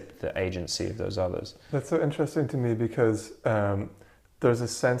to tip the agency of those others. That's so interesting to me because there's a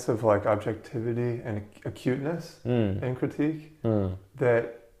sense of like objectivity and acuteness in critique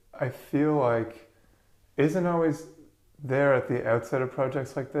that I feel like isn't always there at the outset of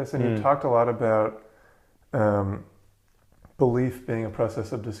projects like this. And you talked a lot about belief being a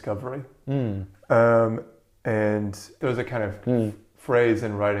process of discovery. And there's a kind of phrase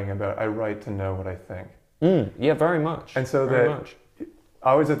in writing about I write to know what I think. Yeah, very much. And so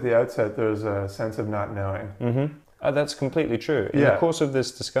always at the outset there's a sense of not knowing. That's completely true. In the course of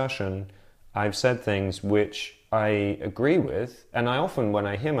this discussion, I've said things which I agree with, and I often, when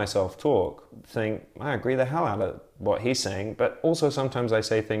I hear myself talk, think, I agree the hell out of what he's saying, but also sometimes I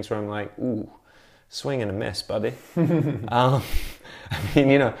say things where I'm like, ooh, swing and a miss, buddy. I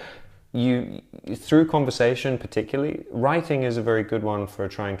mean, you through conversation particularly, writing is a very good one for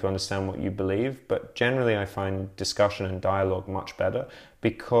trying to understand what you believe, but generally I find discussion and dialogue much better,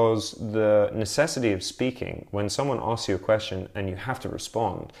 because the necessity of speaking, when someone asks you a question and you have to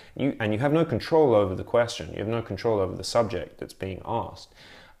respond, you have no control over the question, you have no control over the subject that's being asked,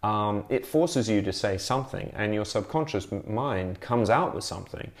 it forces you to say something, and your subconscious mind comes out with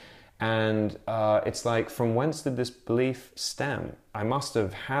something. And it's like, from whence did this belief stem? I must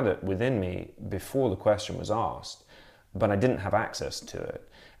have had it within me before the question was asked, but I didn't have access to it.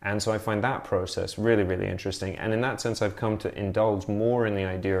 And so I find that process really, really interesting. And in that sense, I've come to indulge more in the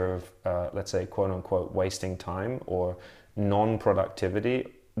idea of, let's say, quote unquote, wasting time or non-productivity,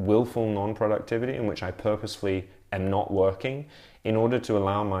 willful non-productivity, in which I purposefully am not working, in order to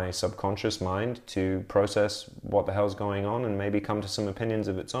allow my subconscious mind to process what the hell's going on and maybe come to some opinions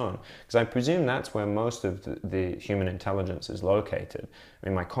of its own. Because I presume that's where most of the human intelligence is located. I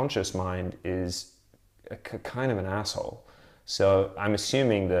mean, my conscious mind is kind of an asshole. So I'm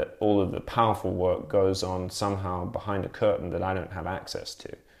assuming that all of the powerful work goes on somehow behind a curtain that I don't have access to.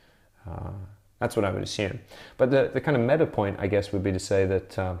 That's what I would assume. But the kind of meta point, I guess, would be to say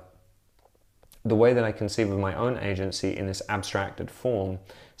that the way that I conceive of my own agency in this abstracted form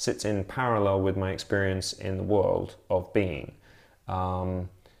sits in parallel with my experience in the world of being. The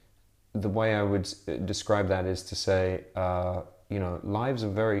way I would describe that is to say, lives are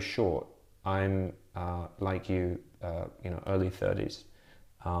very short. I'm like you, early 30s.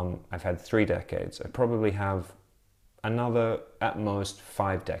 I've had 3 decades. I probably have another, at most,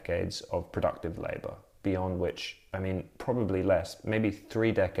 5 decades of productive labor, beyond which, probably less, maybe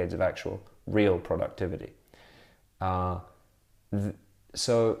 3 decades of actual real productivity.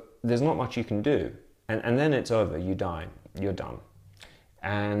 So there's not much you can do. And then it's over, you die, you're done.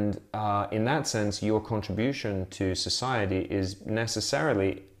 And in that sense, your contribution to society is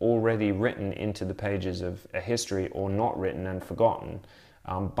necessarily already written into the pages of a history, or not written and forgotten,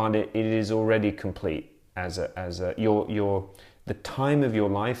 but it is already complete. The time of your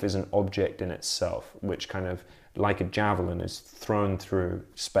life is an object in itself, which kind of, like a javelin, is thrown through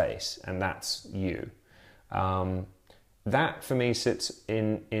space, and that's you. That for me sits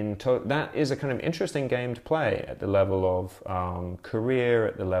that is a kind of interesting game to play at the level of career,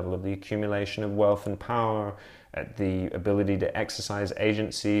 at the level of the accumulation of wealth and power, at the ability to exercise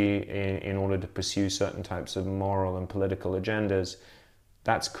agency in order to pursue certain types of moral and political agendas.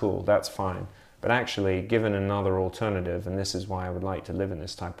 That's cool, that's fine. But actually, given another alternative, and this is why I would like to live in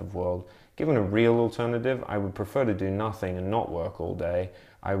this type of world, given a real alternative, I would prefer to do nothing and not work all day.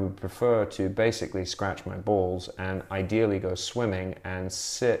 I would prefer to basically scratch my balls and ideally go swimming and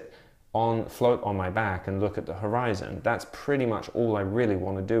float on my back and look at the horizon. That's pretty much all I really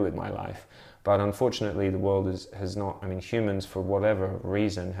want to do with my life. But unfortunately, the world has not, humans, for whatever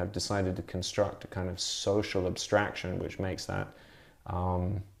reason, have decided to construct a kind of social abstraction which makes that,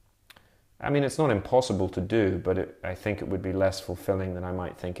 it's not impossible to do, but I think it would be less fulfilling than I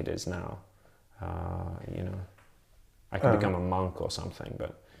might think it is now. I could become a monk or something,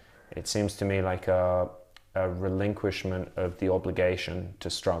 but it seems to me like a relinquishment of the obligation to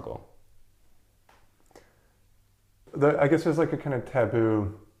struggle. I guess there's like a kind of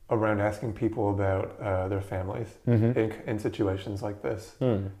taboo around asking people about their families in situations like this.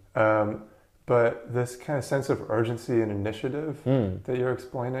 But this kind of sense of urgency and initiative that you're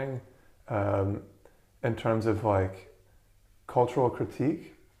explaining, in terms of like cultural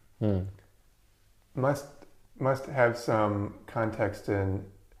critique, must have some context in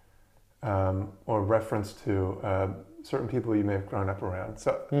or reference to certain people you may have grown up around.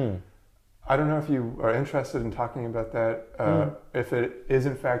 So I don't know if you are interested in talking about that, if it is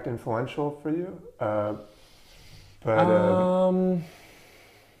in fact influential for you.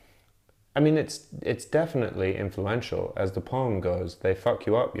 It's definitely influential. As the poem goes, they fuck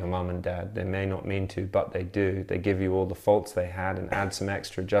you up, your mum and dad. They may not mean to, but they do. They give you all the faults they had and add some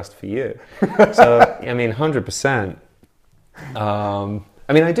extra just for you. So, 100%.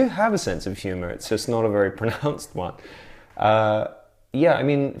 I do have a sense of humor. It's just not a very pronounced one.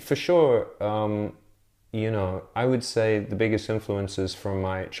 For sure, I would say the biggest influences from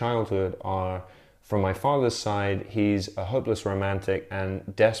my childhood are, from my father's side, he's a hopeless romantic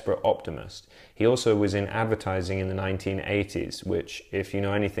and desperate optimist. He also was in advertising in the 1980s, which, if you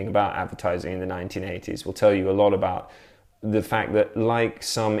know anything about advertising in the 1980s, will tell you a lot about the fact that, like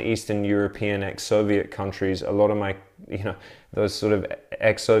some Eastern European ex-Soviet countries, a lot of my, those sort of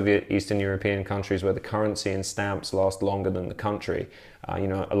ex-Soviet Eastern European countries where the currency and stamps last longer than the country, a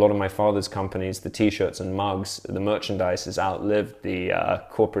lot of my father's companies, the t-shirts and mugs, the merchandise has outlived the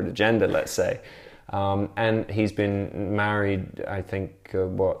corporate agenda, let's say. And he's been married, I think,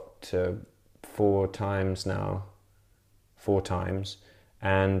 4 times now. 4 times.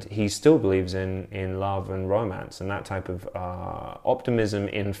 And he still believes in love and romance and that type of optimism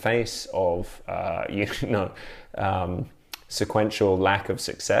in face of, sequential lack of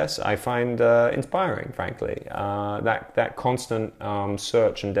success. I find inspiring, frankly. That constant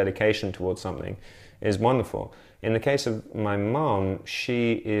search and dedication towards something is wonderful. In the case of my mom,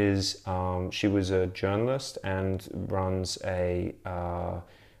 she was a journalist and runs a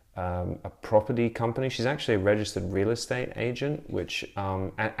property company. She's actually a registered real estate agent, which,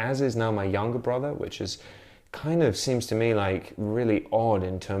 as is now my younger brother, which is kind of seems to me like really odd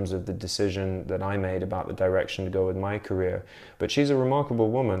in terms of the decision that I made about the direction to go with my career. But she's a remarkable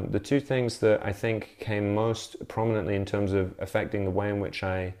woman. The 2 things that I think came most prominently in terms of affecting the way in which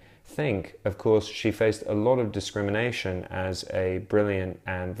I think, of course, she faced a lot of discrimination as a brilliant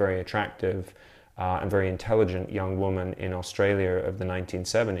and very attractive and very intelligent young woman in Australia of the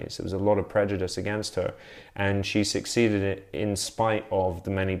 1970s. There was a lot of prejudice against her, and she succeeded in spite of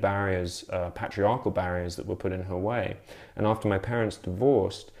the many barriers, patriarchal barriers that were put in her way. And after my parents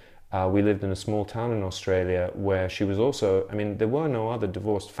divorced, we lived in a small town in Australia where she was also, I mean, there were no other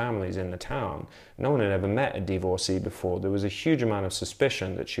divorced families in the town. No one had ever met a divorcee before. There was a huge amount of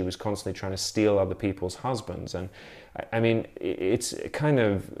suspicion that she was constantly trying to steal other people's husbands. And I mean, it's kind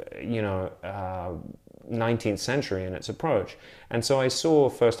of, 19th century in its approach. And so I saw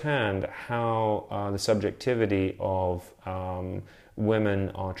firsthand how the subjectivity of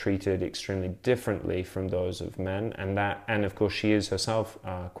women are treated extremely differently from those of men, and of course she is herself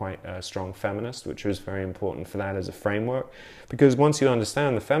quite a strong feminist, which was very important for that as a framework, because once you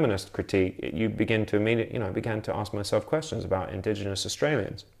understand the feminist critique, you begin to immediately, began to ask myself questions about Indigenous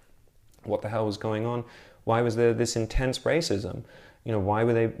Australians. What the hell was going on? Why was there this intense racism? Why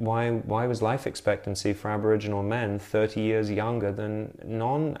was life expectancy for Aboriginal men 30 years younger than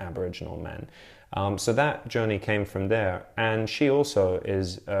non-Aboriginal men? So that journey came from there. And she also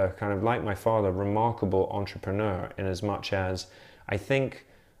is kind of like my father, remarkable entrepreneur, in as much as I think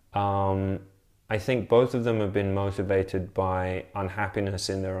both of them have been motivated by unhappiness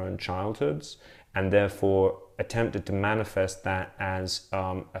in their own childhoods, and therefore attempted to manifest that as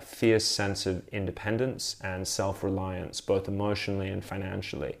a fierce sense of independence and self-reliance, both emotionally and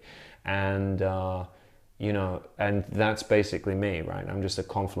financially. And and that's basically me, right? I'm just a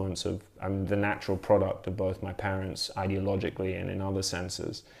confluence I'm the natural product of both my parents ideologically and in other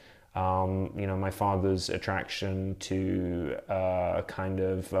senses. My father's attraction to a kind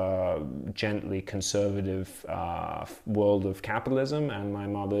of gently conservative world of capitalism, and my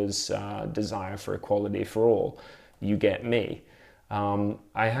mother's desire for equality for all. You get me.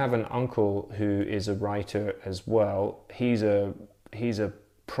 I have an uncle who is a writer as well. He's a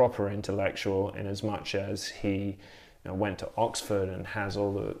proper intellectual in as much as he went to Oxford and has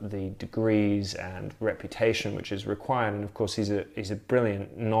all the degrees and reputation which is required, and of course he's a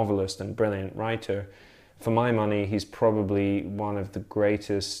brilliant novelist and brilliant writer. For my money, he's probably one of the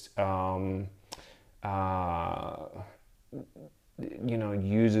greatest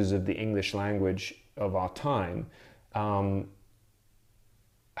users of the English language of our time.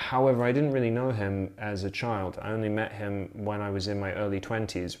 However, I didn't really know him as a child. I only met him when I was in my early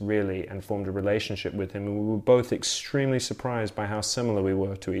 20s, really, and formed a relationship with him. And we were both extremely surprised by how similar we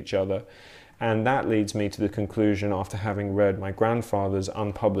were to each other. And that leads me to the conclusion, after having read my grandfather's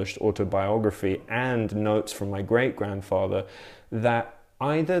unpublished autobiography and notes from my great-grandfather, that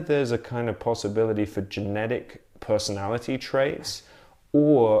either there's a kind of possibility for genetic personality traits,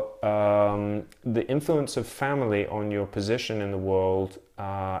 or the influence of family on your position in the world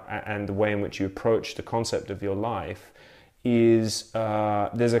and the way in which you approach the concept of your life is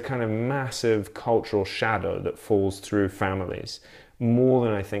there's a kind of massive cultural shadow that falls through families, more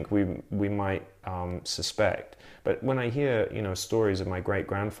than I think we might suspect. But when I hear stories of my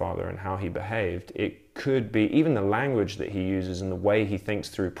great-grandfather and how he behaved, it could be even the language that he uses and the way he thinks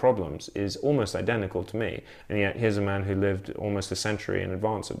through problems is almost identical to me. And yet here's a man who lived almost a century in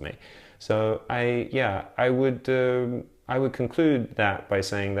advance of me. So I would conclude that by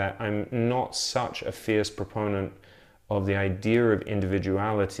saying that I'm not such a fierce proponent of the idea of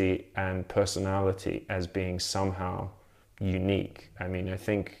individuality and personality as being somehow unique. I mean, I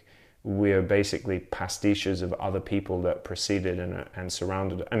think we are basically pastiches of other people that preceded and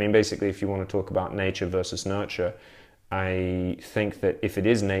surrounded. I mean, basically, if you want to talk about nature versus nurture, I think that if it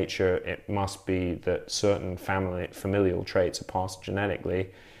is nature, it must be that certain familial traits are passed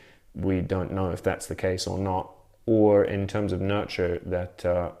genetically. We don't know if that's the case or not. Or in terms of nurture, that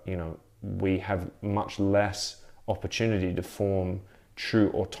we have much less opportunity to form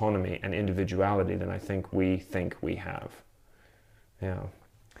true autonomy and individuality than I think we have. Yeah.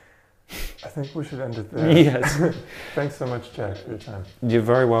 I think we should end it there. Yes. Thanks so much, Jack, for your time. You're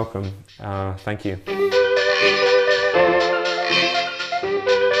very welcome. Thank you.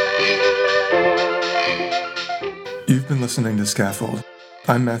 You've been listening to Scaffold.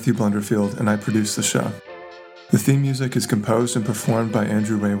 I'm Matthew Blunderfield, and I produce the show. The theme music is composed and performed by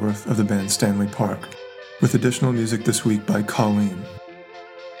Andrew Rayworth of the band Stanley Park, with additional music this week by Colleen.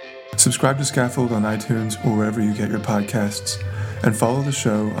 Subscribe to Scaffold on iTunes or wherever you get your podcasts, and follow the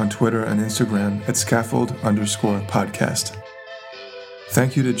show on Twitter and Instagram at scaffold_podcast.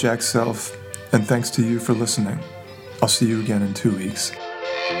 Thank you to Jack Self, and thanks to you for listening. I'll see you again in 2 weeks.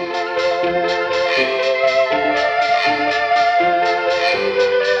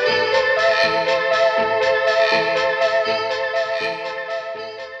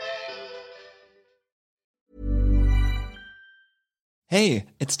 Hey,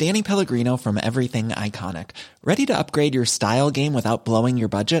 it's Danny Pellegrino from Everything Iconic. Ready to upgrade your style game without blowing your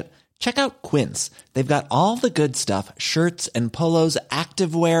budget? Check out Quince. They've got all the good stuff, shirts and polos,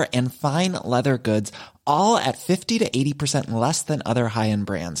 activewear, and fine leather goods, all at 50 to 80% less than other high-end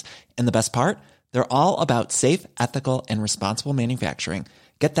brands. And the best part? They're all about safe, ethical, and responsible manufacturing.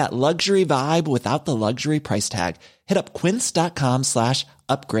 Get that luxury vibe without the luxury price tag. Hit up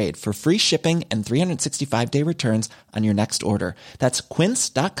quince.com/upgrade for free shipping and 365-day returns on your next order. That's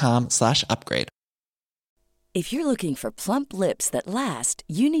quince.com/upgrade. If you're looking for plump lips that last,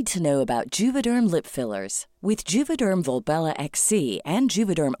 you need to know about Juvederm lip fillers. With Juvederm Volbella XC and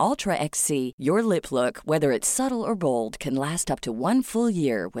Juvederm Ultra XC, your lip look, whether it's subtle or bold, can last up to 1 full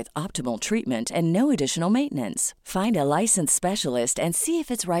year with optimal treatment and no additional maintenance. Find a licensed specialist and see if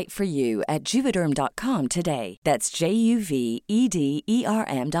it's right for you at Juvederm.com today. That's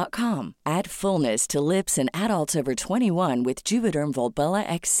JUVEDERM.com. Add fullness to lips in adults over 21 with Juvederm Volbella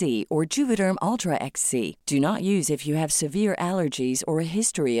XC or Juvederm Ultra XC. Do not use if you have severe allergies or a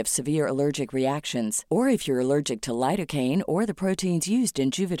history of severe allergic reactions, or if you're allergic to lidocaine or the proteins used in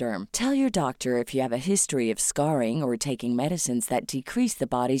Juvederm. Tell your doctor if you have a history of scarring or taking medicines that decrease the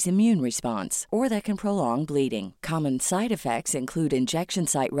body's immune response or that can prolong bleeding. Common side effects include injection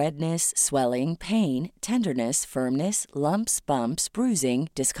site redness, swelling, pain, tenderness, firmness, lumps, bumps, bruising,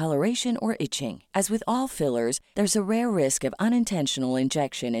 discoloration, or itching. As with all fillers, there's a rare risk of unintentional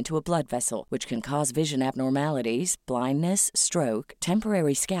injection into a blood vessel, which can cause vision abnormalities, blindness, stroke,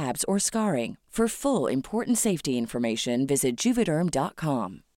 temporary scabs, or scarring. For full, important safety information, visit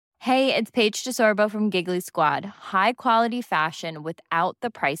Juvederm.com. Hey, it's Paige DeSorbo from Giggly Squad. High quality fashion without the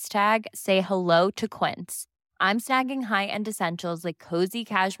price tag. Say hello to Quince. I'm snagging high-end essentials like cozy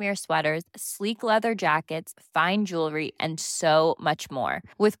cashmere sweaters, sleek leather jackets, fine jewelry, and so much more.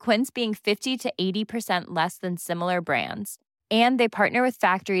 With Quince being 50 to 80% less than similar brands. And they partner with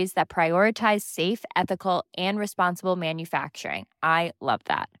factories that prioritize safe, ethical, and responsible manufacturing. I love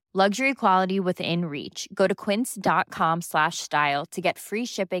that. Luxury quality within reach. Go to quince.com/style to get free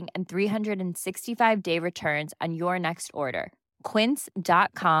shipping and 365-day returns on your next order.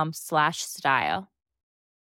 Quince.com/style.